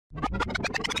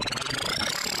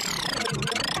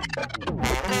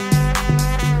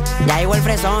Ya llegó el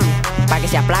fresón, pa' que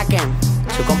se aplaquen.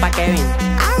 Su compa Kevin.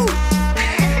 ¡Au!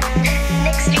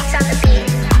 Next streets on the beat.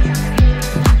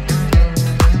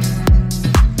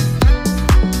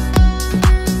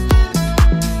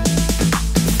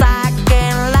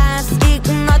 Saquen las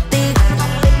Hipnotic,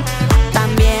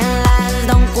 también las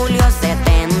Don Julio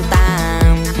 70.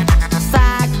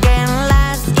 Saquen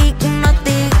las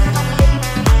Hipnotic,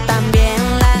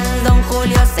 también las Don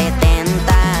Julio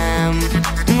 70.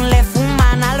 Le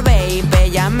fuman al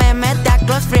baby, ya me mete a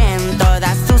close friend.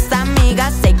 Todas sus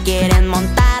amigas se quieren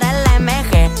montar el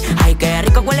MG. Ay, qué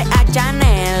rico huele a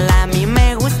Chanel. A mí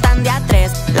me gustan de a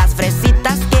tres. Las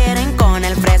fresitas quieren con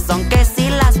el fresón, que si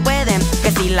las pueden.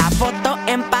 Que si la foto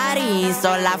en París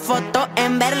o la foto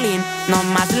en Berlín.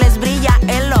 Nomás les brilla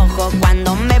el ojo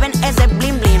cuando me ven ese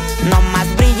bling bling. Nomás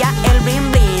brilla el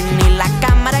bling bling y la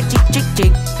cámara chic chic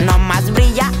chic. Nomás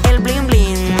brilla el bling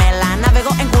bling. Me la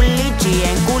navego en culichi,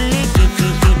 en culichi.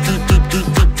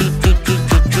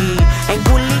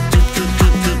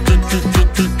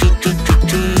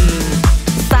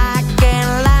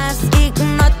 Saquen las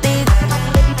Hipnotic,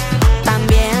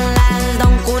 también las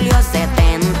Don Julio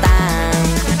 70.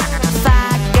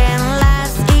 Saquen las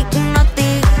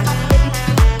Hipnotic,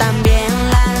 también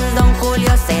las Don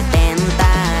Julio 70.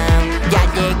 Ya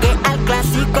llegué al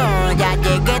clásico, ya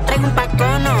llegué, traigo un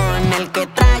pacono en el que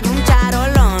trae un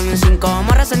charolón. 5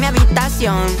 morras en mi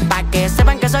habitación, pa' que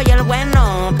sepan que soy el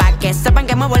bueno, pa' que sepan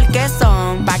que muevo el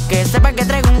queso, pa' que sepan que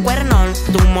traigo un cuernón.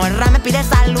 Tu morra me pide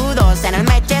saludos en el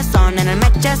mechezón, en el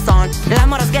mechezón. Las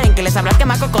morras quieren que les hable al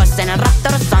quemacocos en el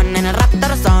raptorzón, en el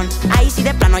raptorzón. Ahí sí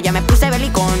de plano ya me puse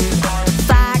belicón.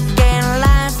 Saquen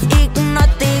las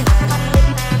Hipnotic,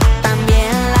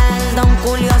 también las Don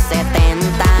Julio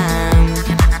 70.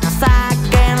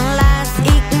 Saquen las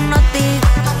Hipnotic,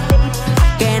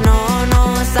 que no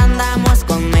nos andamos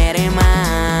con merema.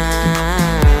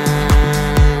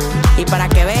 Y para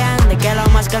que vean de qué lo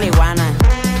más que la iguana,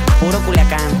 puro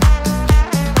Culiacán.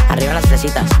 Arriba las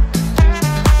fresitas.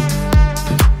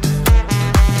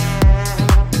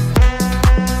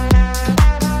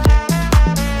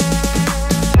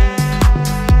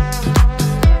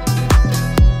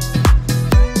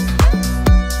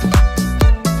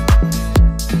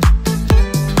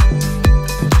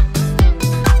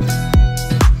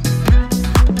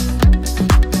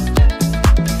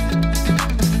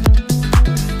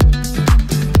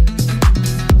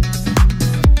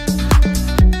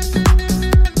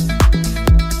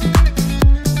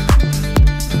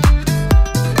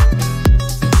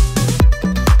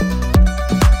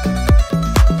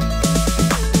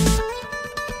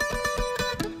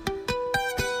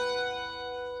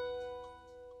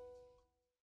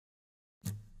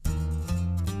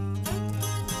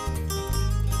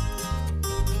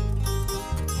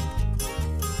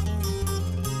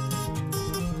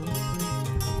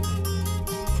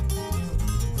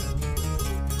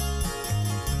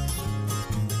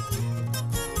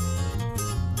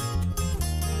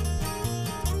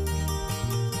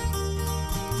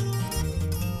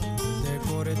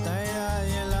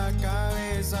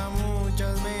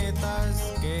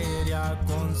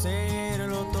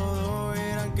 Conseguirlo todo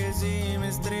eran que sí me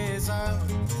estresa,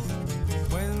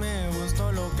 pues me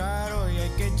gustó lo caro y hay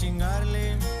que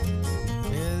chingarle,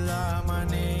 es la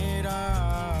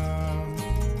manera.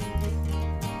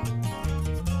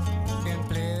 El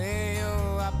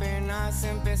plebeo apenas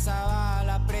empezaba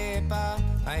la prepa,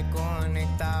 ahí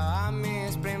conectaba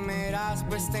mis primeras,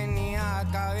 pues tenía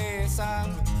cabeza.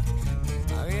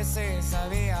 A veces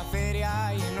había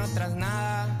feria y en otras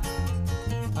nada.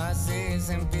 Así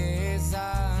se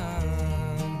empieza.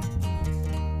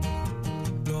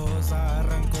 Los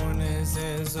arrancones,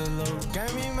 eso es lo que a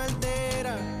mí me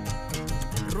altera.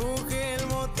 Ruge el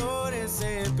motor,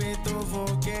 ese pitufo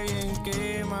que bien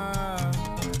quema.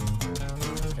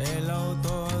 El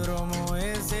autódromo,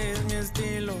 ese es mi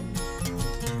estilo.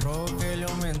 Rogelio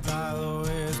aumentado,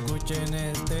 escuchen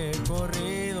este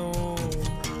corrido.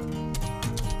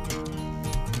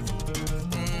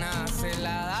 Unas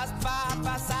heladas pa'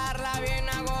 pasarla bien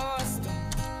a gusto.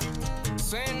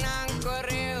 Suenan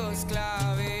corridos,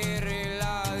 clave,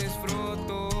 la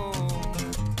disfruto.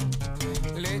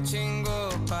 Le chingo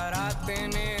para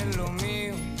tener lo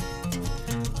mío.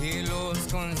 Y los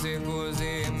consejos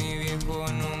de mi viejo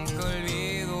nunca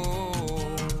olvido.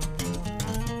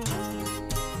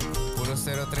 Puro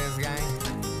 03 gang,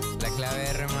 la clave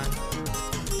hermano.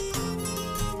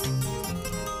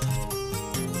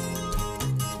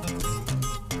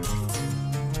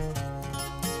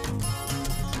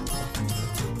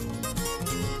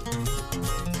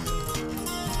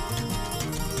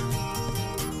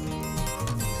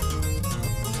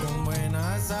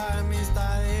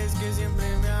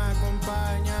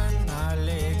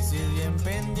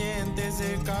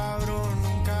 ese cabrón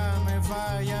nunca me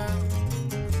falla.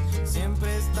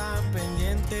 Siempre están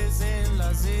pendientes en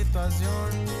la situación.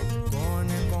 Con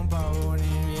el compa Boni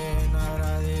bien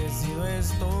agradecido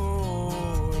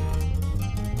estoy.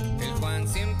 El Juan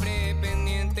siempre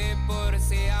pendiente por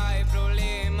si hay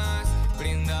problemas.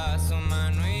 Brinda su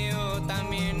mano y yo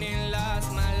también en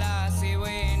las malas y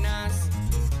buenas.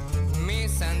 Mi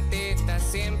santita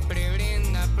siempre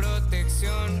brinda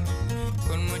protección.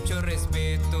 Con mucho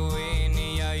respeto en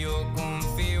ella yo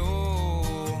confío.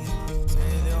 Sé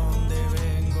de dónde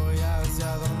vengo y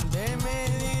hacia dónde me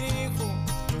dirijo.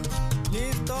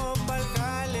 Listo pa'l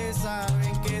jale,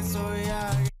 saben que soy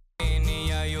Aguirre. En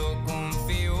ella yo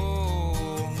confío.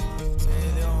 Sé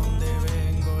de dónde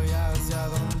vengo y hacia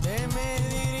dónde me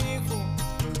dirijo.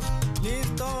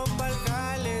 Listo pa'l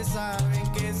jale,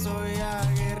 saben que soy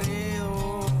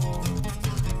aguerrido.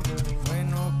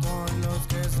 Bueno con los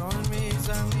que son mis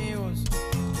amigos.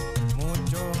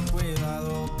 Mucho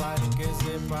cuidado para que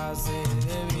se pase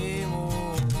de vivo.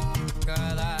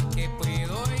 Cada que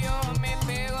puedo yo me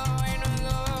pego en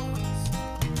los ojos.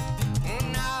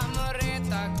 Una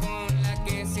morreta con la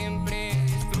que siempre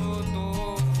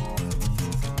disfruto.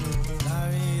 La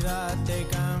vida te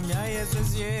cambia y eso es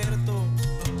cierto.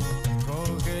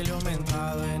 Rogelio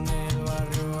aumentado en el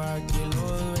barrio, aquí lo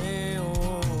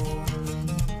veo.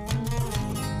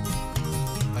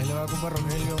 Ahí le va compa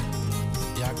Rogelio.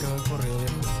 Ya quedó el corrido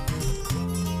viejo.